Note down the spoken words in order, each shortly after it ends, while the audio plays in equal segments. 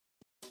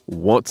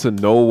Want to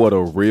know what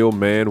a real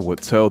man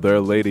would tell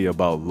their lady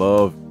about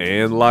love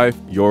and life?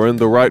 You're in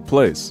the right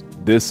place.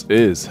 This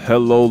is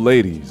Hello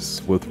Ladies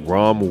with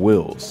Rom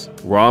Wills.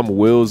 Rom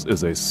Wills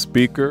is a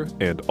speaker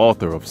and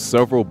author of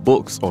several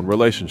books on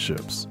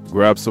relationships.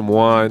 Grab some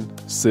wine,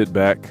 sit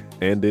back,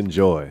 and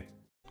enjoy.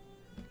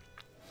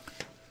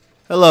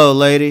 Hello,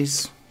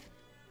 ladies.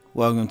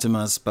 Welcome to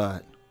my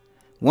spot.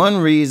 One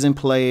reason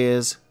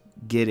players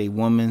get a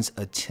woman's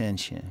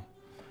attention.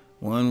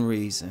 One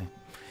reason.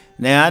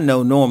 Now, I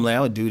know normally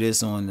I would do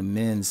this on the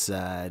men's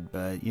side,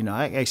 but,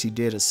 I actually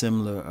did a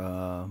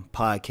similar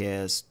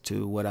podcast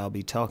to what I'll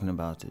be talking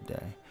about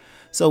today.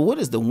 So what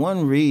is the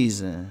one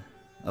reason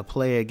a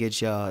player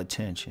gets y'all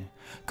attention?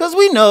 Because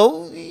we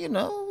know,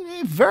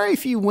 very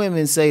few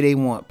women say they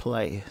want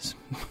players.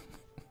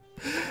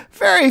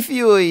 Very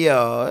few of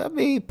y'all. I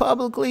mean,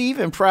 publicly,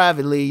 even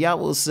privately, y'all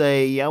will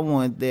say y'all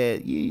want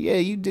that. Yeah,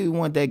 you do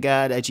want that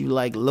guy that you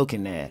like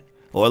looking at.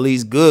 Or at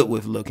least good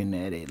with looking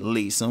at it. At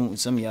least some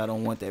of y'all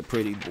don't want that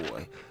pretty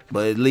boy.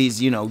 But at least,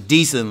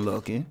 decent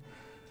looking.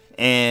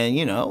 And,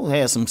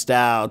 has some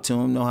style to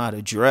him, know how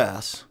to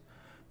dress.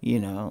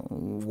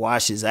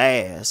 Wash his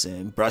ass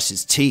and brush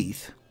his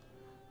teeth.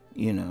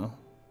 Y'all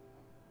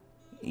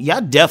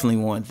definitely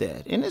want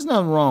that. And there's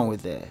nothing wrong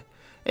with that.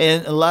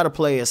 And a lot of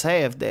players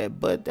have that.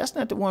 But that's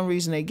not the one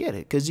reason they get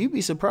it. Because you'd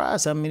be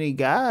surprised how many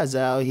guys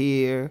out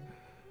here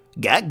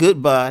got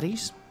good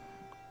bodies.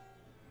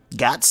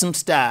 Got some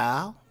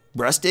style,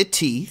 brush their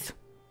teeth,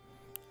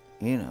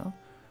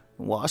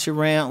 wash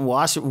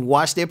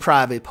their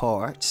private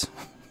parts.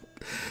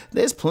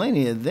 There's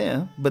plenty of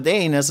them, but they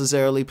ain't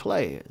necessarily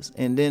players.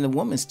 And then the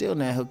woman's still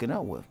not hooking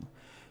up with them.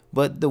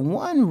 But the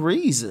one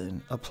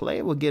reason a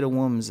player will get a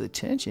woman's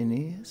attention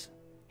is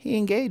he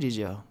engages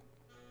y'all.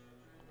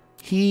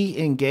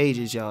 He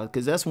engages y'all,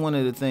 because that's one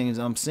of the things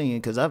I'm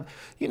seeing. Because I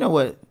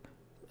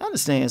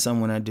understand something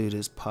when I do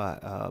this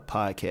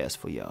podcast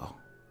for y'all.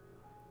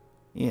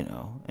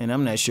 And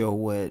I'm not sure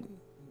what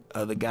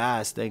other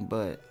guys think,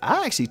 but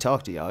I actually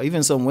talk to y'all.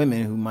 Even some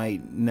women who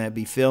might not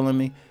be feeling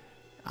me,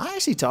 I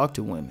actually talk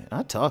to women.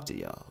 I talk to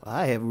y'all.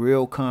 I have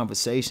real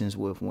conversations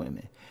with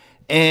women.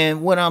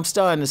 And what I'm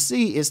starting to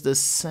see is the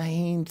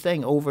same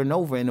thing over and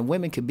over. And the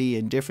women could be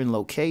in different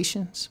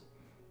locations,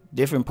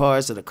 different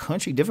parts of the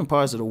country, different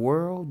parts of the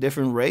world,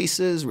 different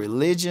races,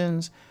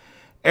 religions,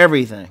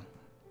 everything.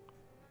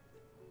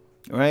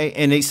 Right?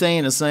 And they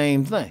saying the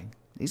same thing.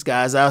 These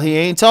guys out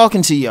here ain't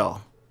talking to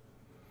y'all.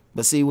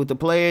 But see what the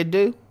player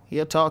do?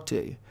 He'll talk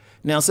to you.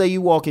 Now, say you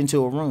walk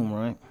into a room,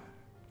 right?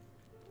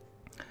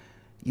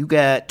 You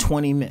got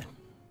 20 men.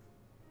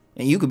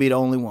 And you could be the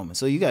only woman.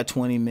 So you got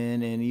 20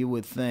 men, and you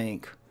would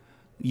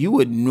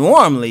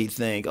normally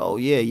think, oh,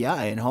 yeah, y'all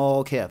in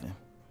hog heaven.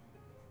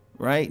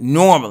 Right?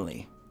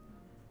 Normally.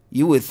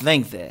 You would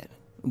think that.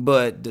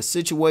 But the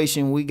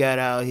situation we got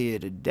out here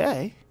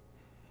today,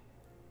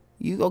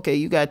 you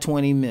got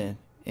 20 men.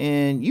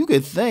 And you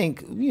could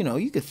think,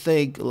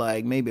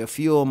 like maybe a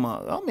few of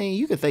them,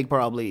 you could think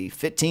probably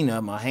 15 of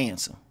them are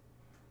handsome,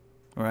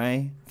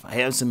 right?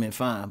 Handsome and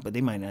fine, but they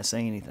might not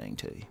say anything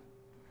to you.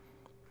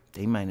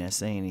 They might not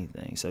say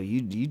anything. So you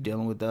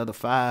dealing with the other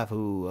 5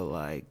 who are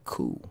like,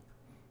 cool.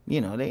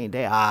 They all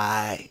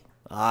right.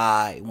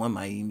 One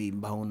might even be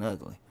bone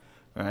ugly,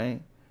 right?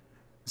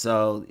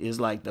 So it's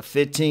like the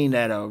 15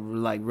 that are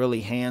like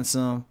really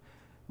handsome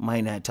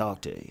might not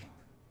talk to you.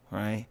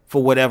 Right?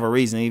 For whatever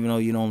reason, even though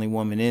you're the only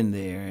woman in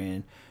there.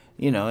 And,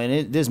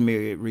 there's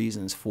myriad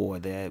reasons for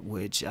that,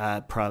 which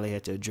I probably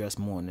had to address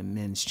more on the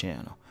men's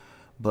channel.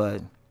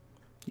 But,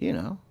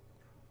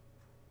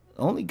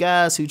 only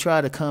guys who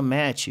try to come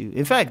at you.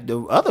 In fact,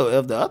 the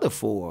other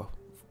 4,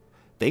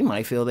 they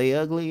might feel they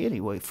ugly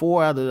anyway.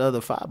 4 out of the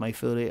other 5 might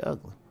feel they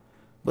ugly.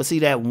 But see,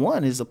 that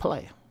one is a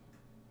player.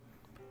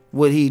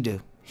 What'd he do?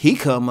 He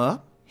come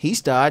up, he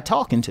started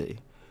talking to you.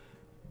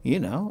 He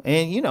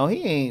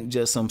ain't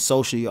just some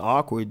socially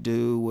awkward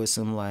dude with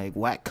some like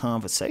whack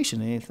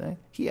conversation or anything.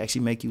 He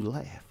actually make you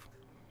laugh.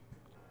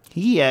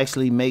 He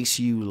actually makes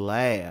you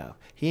laugh.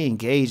 He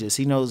engages.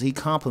 He knows he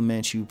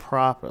compliments you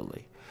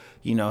properly.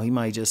 He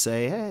might just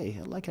say, hey,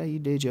 I like how you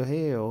did your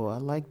hair, or I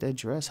like that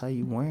dress, how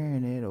you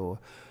wearing it, or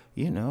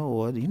your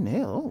nails.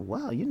 Oh,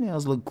 wow, your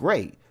nails look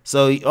great.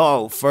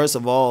 So, first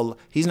of all,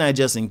 he's not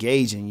just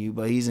engaging you,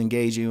 but he's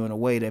engaging you in a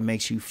way that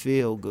makes you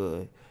feel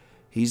good.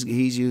 He's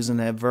using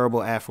that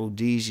verbal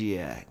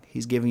aphrodisiac.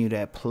 He's giving you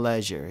that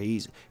pleasure.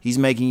 He's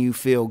making you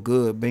feel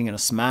good, bringing a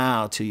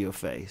smile to your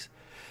face.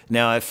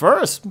 Now, at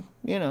first,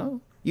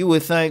 you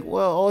would think,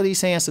 well, all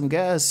these handsome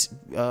guys,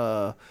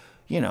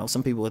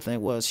 some people would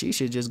think, well, she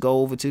should just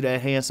go over to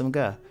that handsome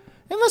guy.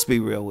 And let's be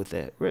real with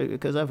that, really,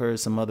 because I've heard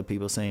some other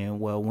people saying,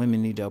 well,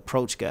 women need to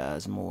approach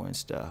guys more and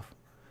stuff.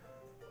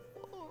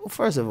 Well,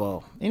 first of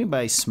all,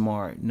 anybody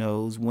smart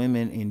knows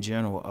women in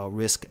general are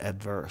risk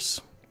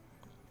adverse.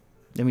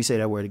 Let me say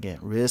that word again.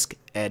 Risk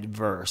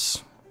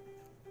adverse.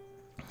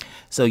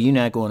 So you're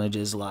not going to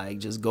just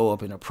go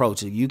up and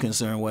approach it. You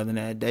concerned whether or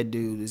not that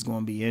dude is going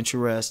to be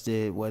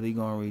interested, whether he's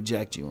going to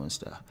reject you and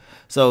stuff.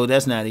 So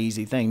that's not an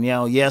easy thing.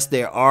 Now, yes,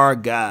 there are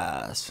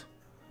guys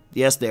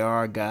Yes, there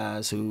are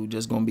guys who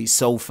just going to be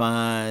so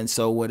fine,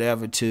 so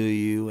whatever to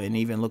you, and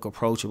even look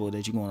approachable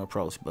that you're going to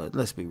approach. But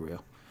let's be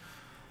real.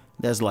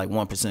 That's like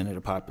 1% of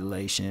the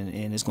population,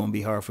 and it's going to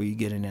be hard for you to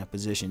get in that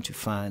position to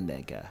find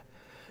that guy.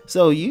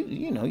 So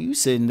you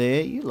sitting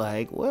there, you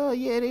like, well,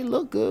 yeah, they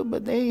look good,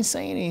 but they ain't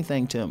saying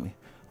anything to me.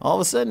 All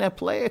of a sudden, that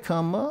player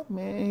come up,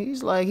 man.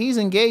 He's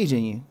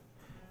engaging you.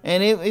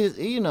 And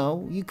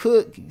you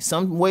could,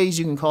 some ways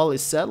you can call it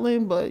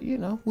settling, but,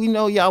 we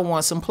know y'all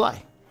want some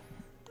play.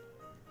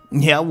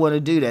 Y'all want to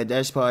do that.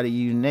 That's part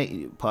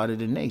of part of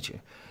the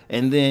nature.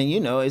 And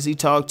then, as he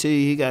talked to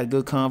you, he got a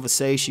good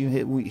conversation,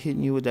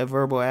 hitting you with that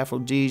verbal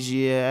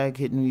aphrodisiac,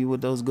 hitting you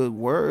with those good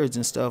words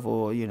and stuff,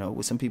 or,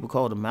 what some people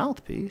call the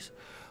mouthpiece.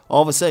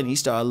 All of a sudden, he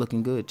started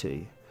looking good to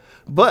you.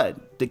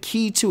 But the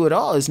key to it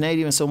all is not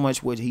even so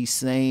much what he's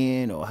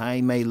saying or how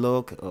he may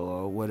look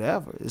or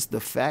whatever. It's the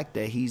fact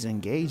that he's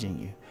engaging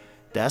you.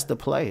 That's the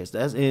players.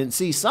 And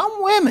see, some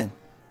women,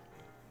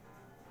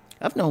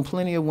 I've known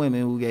plenty of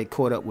women who get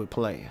caught up with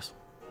players.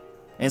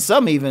 And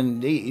some even,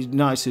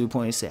 not to the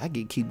point, they say, I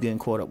keep getting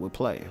caught up with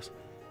players.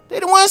 They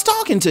the ones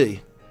talking to you.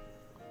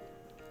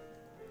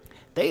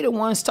 They the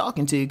ones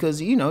talking to you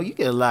because, you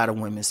get a lot of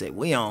women say,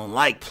 we don't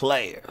like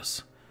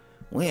players.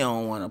 We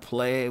don't want to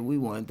play. We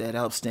want that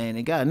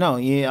outstanding guy. No,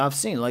 yeah, I've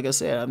seen, like I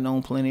said, I've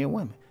known plenty of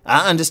women.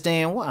 I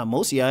understand why.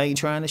 Most of y'all ain't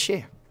trying to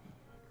share.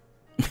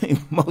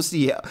 Most of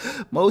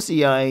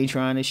y'all ain't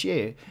trying to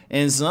share.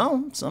 And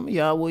some of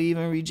y'all will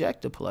even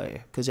reject a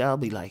player because y'all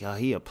be like, oh,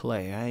 he a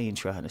player. I ain't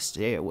trying to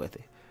stare with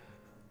it.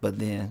 But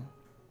then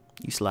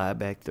you slide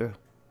back through,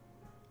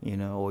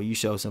 or you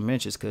show some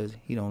interest because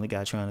he the only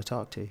guy trying to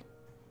talk to you.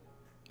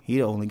 He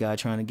the only guy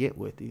trying to get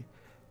with you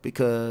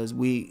because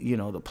we,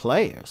 the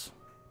players,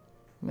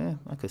 man,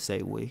 I could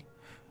say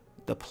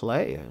the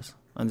players,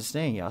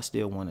 understand y'all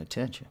still want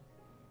attention.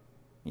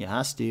 Yeah,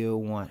 I still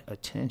want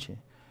attention.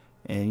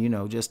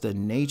 And, just the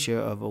nature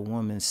of a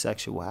woman's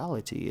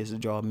sexuality is to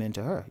draw men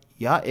to her.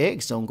 Y'all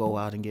eggs don't go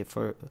out and get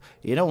further.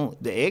 The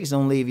eggs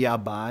don't leave y'all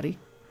body.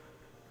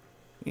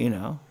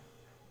 Yeah,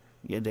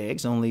 the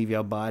eggs don't leave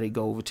your body,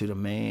 go over to the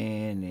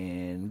man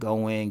and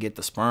go in, get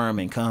the sperm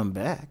and come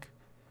back.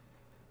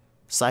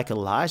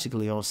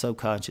 Psychologically on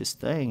subconscious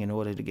thing in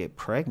order to get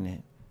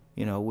pregnant,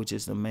 which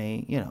is the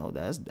main,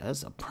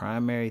 that's a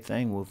primary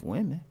thing with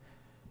women.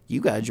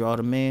 You got to draw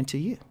the man to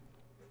you.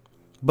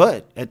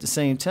 But at the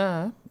same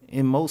time,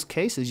 in most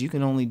cases, you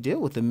can only deal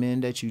with the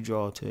men that you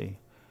draw to you.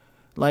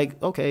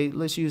 Like, okay,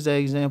 let's use that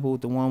example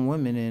with the one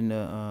woman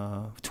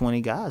and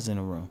 20 guys in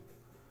a room.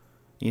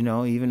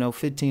 Even though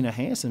 15 are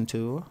handsome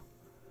to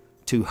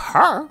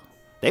her,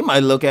 they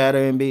might look at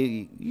her and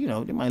be,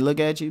 they might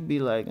look at you and be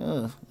like,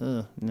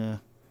 nah.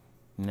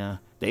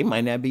 They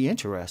might not be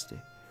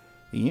interested.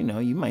 You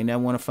might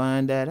not want to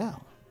find that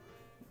out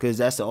because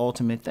that's the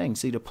ultimate thing.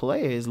 See, the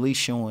player is at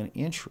least showing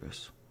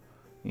interest,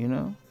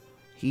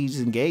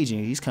 He's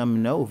engaging. He's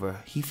coming over.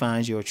 He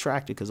finds you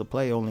attractive because a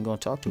player only going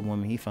to talk to a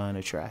woman he find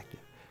attractive,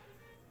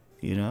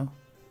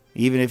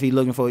 Even if he's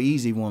looking for an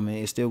easy woman,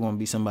 it's still going to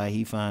be somebody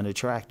he find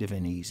attractive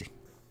and easy,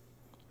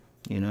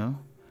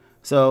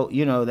 So,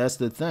 that's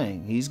the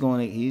thing. He's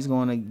going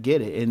to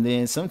get it. And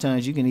then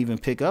sometimes you can even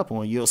pick up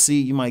on,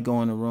 you might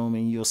go in the room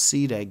and you'll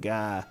see that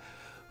guy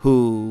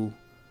who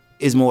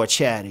is more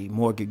chatty,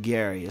 more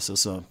gregarious or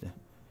something.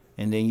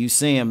 And then you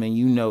see him and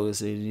you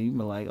notice it and you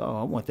be like, oh,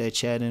 I want that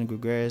chat and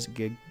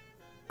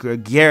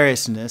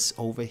gregariousness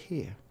over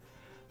here.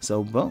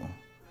 So boom,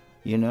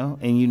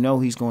 and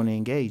he's going to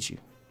engage you.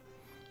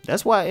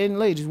 That's why, and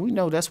ladies, we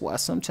know that's why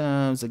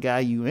sometimes the guy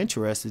you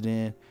interested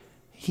in,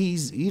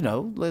 he's,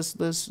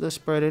 let's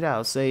spread it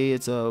out. Say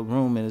it's a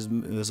room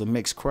and it's a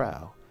mixed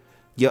crowd.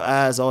 Your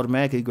eyes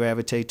automatically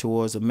gravitate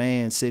towards a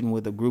man sitting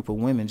with a group of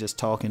women just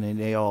talking and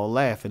they all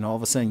laugh. And all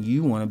of a sudden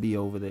you want to be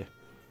over there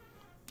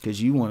because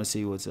you want to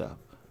see what's up.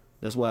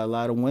 That's why a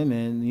lot of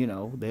women,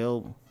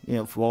 they'll,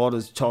 for all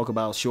this talk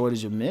about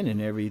shortage of men and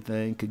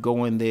everything, could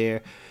go in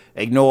there,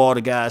 ignore all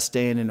the guys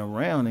standing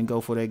around and go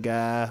for that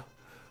guy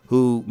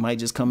who might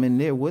just come in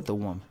there with a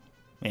woman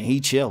and he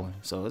chilling.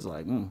 So it's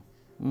like,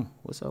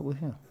 what's up with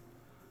him?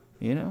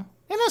 And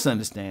that's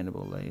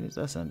understandable, ladies.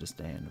 That's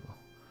understandable.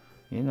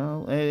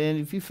 And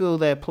if you feel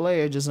that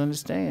player, just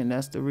understand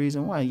that's the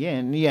reason why. Yeah,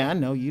 I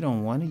know you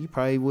don't want it. You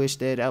probably wish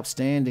that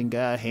outstanding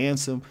guy,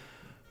 handsome,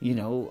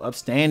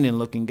 upstanding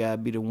looking guy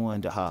be the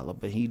one to holler,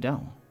 but he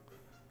don't.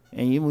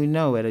 And we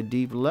know at a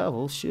deep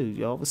level,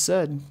 shoot, all of a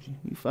sudden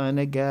you find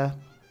that guy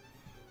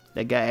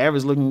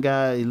average looking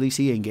guy, at least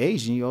he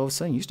engaging you, all of a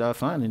sudden you start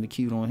finding the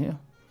cute on him.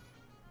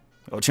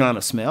 Or trying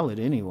to smell it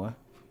anyway.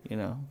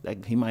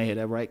 That he might have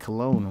that right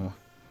cologne on.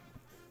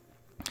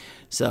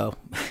 So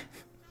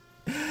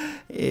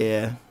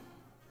yeah,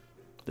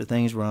 the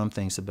things Rom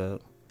thinks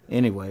about.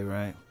 Anyway,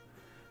 right?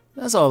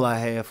 That's all I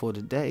have for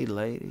today,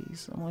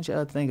 ladies. I want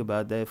y'all to think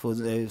about that. For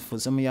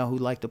some of y'all who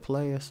like the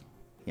players,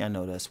 y'all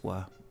know that's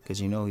why.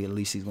 Because at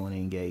least he's going to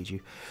engage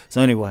you.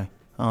 So anyway,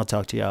 I'll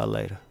talk to y'all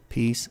later.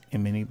 Peace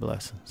and many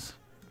blessings.